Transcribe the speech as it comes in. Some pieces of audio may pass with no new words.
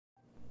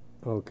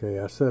Okay,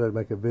 I said I'd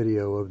make a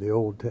video of the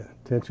old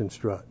tension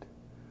strut.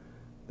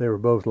 They were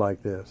both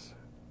like this.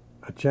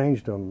 I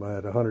changed them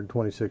at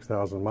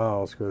 126,000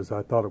 miles because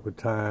I thought it would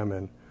time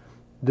and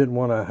didn't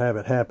want to have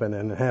it happen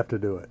and have to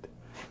do it.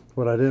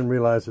 What I didn't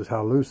realize is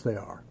how loose they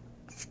are.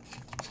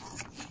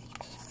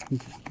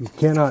 You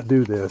cannot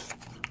do this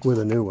with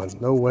a new one.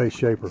 No way,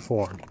 shape, or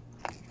form.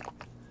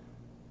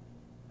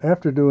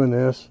 After doing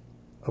this,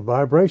 a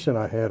vibration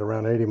I had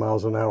around 80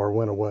 miles an hour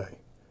went away.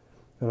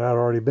 And I'd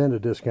already been to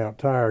Discount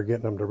Tire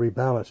getting them to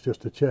rebalance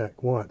just to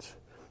check once.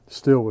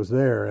 Still was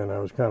there, and I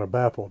was kind of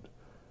baffled.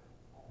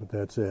 But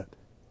that's it.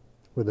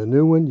 With a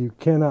new one, you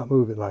cannot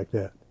move it like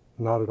that.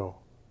 Not at all.